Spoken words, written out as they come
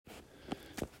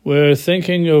We're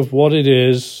thinking of what it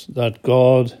is that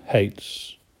God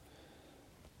hates.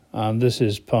 And this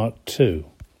is part 2.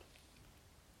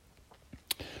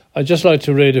 I'd just like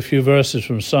to read a few verses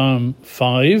from Psalm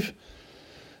 5.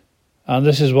 And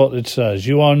this is what it says.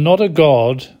 You are not a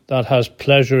God that has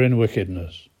pleasure in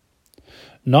wickedness.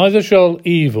 Neither shall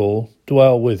evil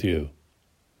dwell with you.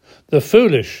 The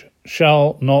foolish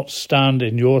shall not stand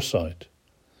in your sight.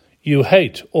 You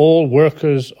hate all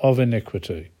workers of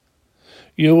iniquity.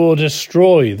 You will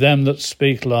destroy them that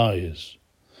speak lies.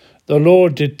 The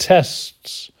Lord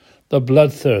detests the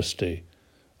bloodthirsty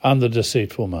and the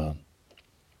deceitful man.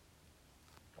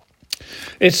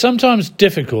 It's sometimes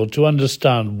difficult to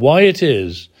understand why it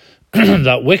is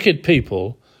that wicked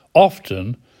people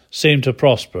often seem to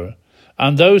prosper,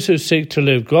 and those who seek to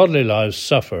live godly lives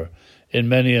suffer in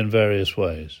many and various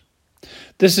ways.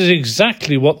 This is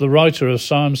exactly what the writer of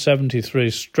Psalm 73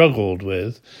 struggled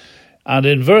with, and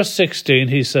in verse 16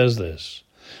 he says this,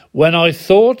 When I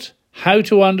thought how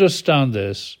to understand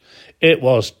this, it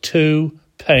was too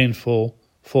painful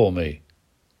for me,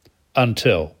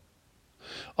 until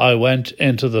I went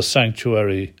into the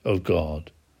sanctuary of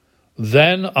God.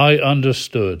 Then I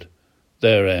understood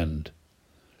their end.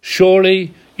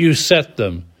 Surely you set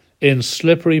them in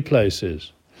slippery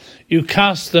places. You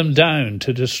cast them down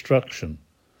to destruction.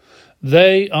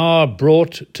 They are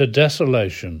brought to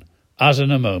desolation as in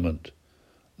a moment.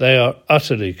 They are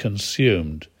utterly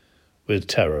consumed with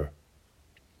terror.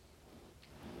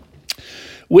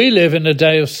 We live in a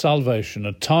day of salvation,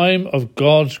 a time of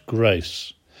God's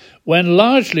grace, when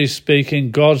largely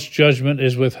speaking God's judgment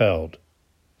is withheld.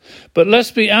 But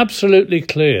let's be absolutely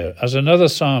clear, as another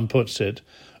psalm puts it,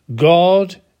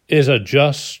 God is a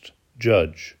just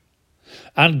judge,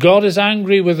 and God is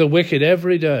angry with the wicked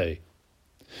every day.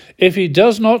 If he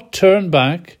does not turn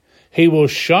back, he will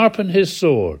sharpen his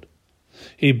sword.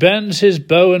 He bends his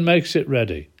bow and makes it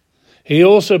ready. He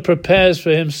also prepares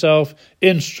for himself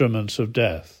instruments of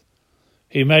death.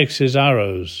 He makes his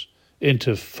arrows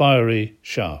into fiery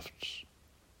shafts.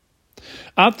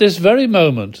 At this very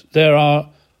moment, there are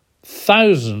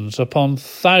thousands upon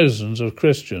thousands of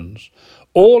Christians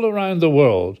all around the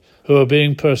world who are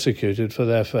being persecuted for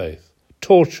their faith,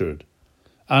 tortured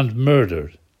and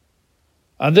murdered.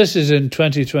 And this is in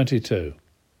 2022.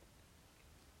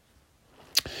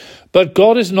 But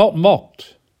God is not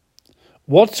mocked.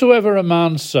 Whatsoever a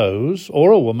man sows,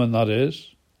 or a woman that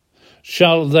is,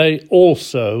 shall they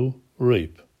also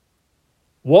reap.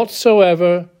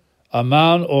 Whatsoever a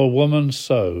man or woman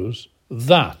sows,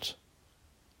 that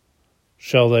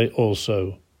shall they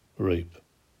also reap.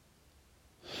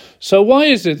 So why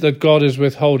is it that God is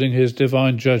withholding his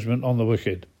divine judgment on the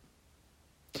wicked?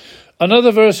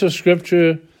 Another verse of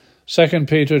Scripture, 2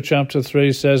 Peter chapter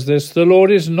 3, says this, The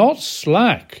Lord is not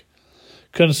slack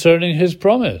concerning his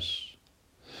promise,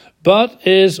 but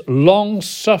is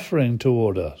long-suffering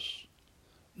toward us,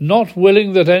 not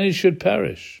willing that any should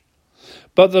perish,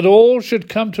 but that all should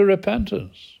come to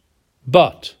repentance.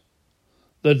 But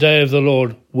the day of the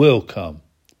Lord will come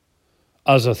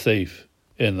as a thief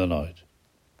in the night.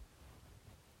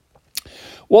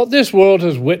 What this world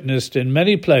has witnessed in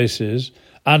many places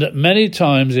and at many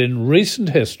times in recent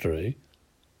history,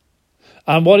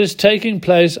 and what is taking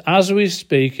place as we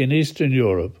speak in Eastern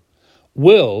Europe,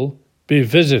 will be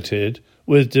visited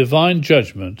with divine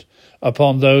judgment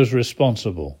upon those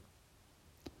responsible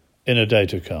in a day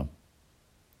to come.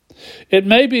 It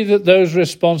may be that those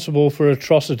responsible for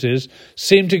atrocities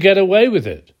seem to get away with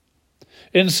it.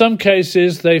 In some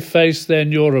cases, they face their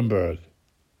Nuremberg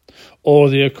or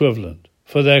the equivalent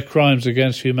for their crimes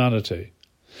against humanity.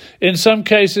 In some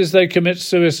cases, they commit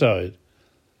suicide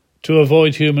to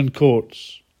avoid human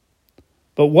courts.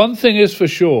 But one thing is for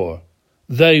sure,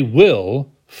 they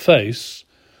will face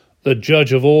the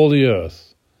judge of all the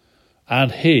earth,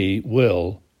 and he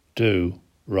will do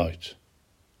right.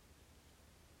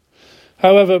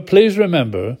 However, please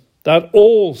remember that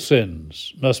all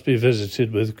sins must be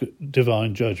visited with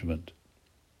divine judgment.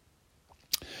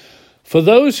 For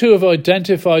those who have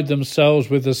identified themselves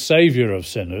with the Saviour of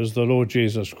sinners, the Lord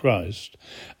Jesus Christ,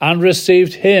 and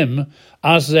received him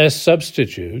as their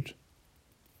substitute,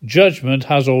 judgment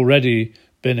has already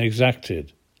been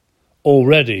exacted,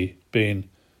 already been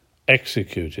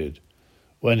executed,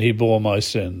 when he bore my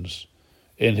sins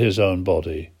in his own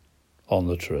body on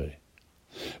the tree.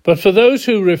 But for those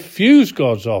who refuse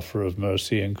God's offer of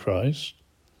mercy in Christ,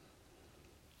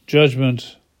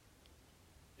 judgment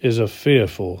is a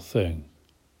fearful thing.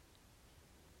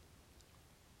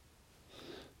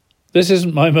 This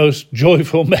isn't my most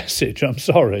joyful message, I'm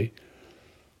sorry.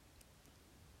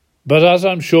 But as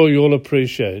I'm sure you'll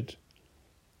appreciate,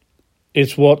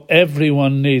 It's what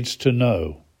everyone needs to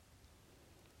know.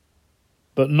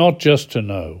 But not just to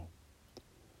know,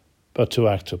 but to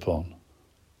act upon.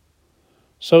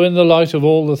 So in the light of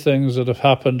all the things that have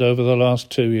happened over the last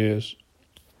 2 years,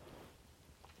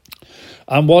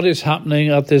 and what is happening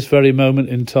at this very moment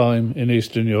in time in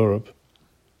Eastern Europe,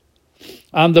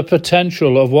 and the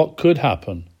potential of what could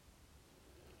happen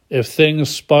if things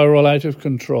spiral out of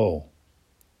control,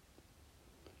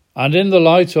 and in the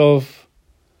light of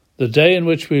the day in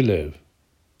which we live,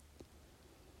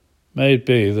 may it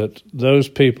be that those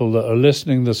people that are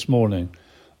listening this morning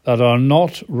that are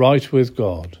not right with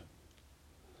God,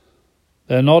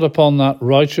 they're not upon that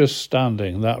righteous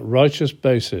standing, that righteous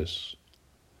basis,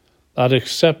 that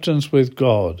acceptance with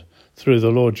God through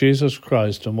the Lord Jesus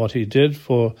Christ and what he did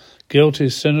for guilty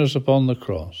sinners upon the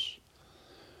cross.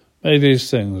 May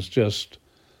these things just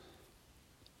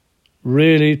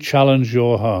really challenge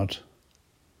your heart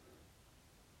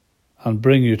and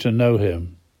bring you to know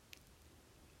him,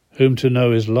 whom to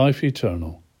know is life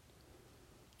eternal,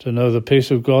 to know the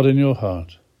peace of God in your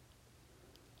heart,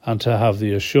 and to have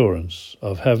the assurance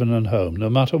of heaven and home, no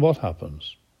matter what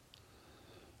happens,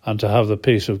 and to have the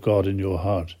peace of God in your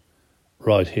heart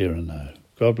right here and now.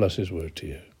 God bless his word to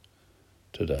you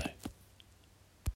today.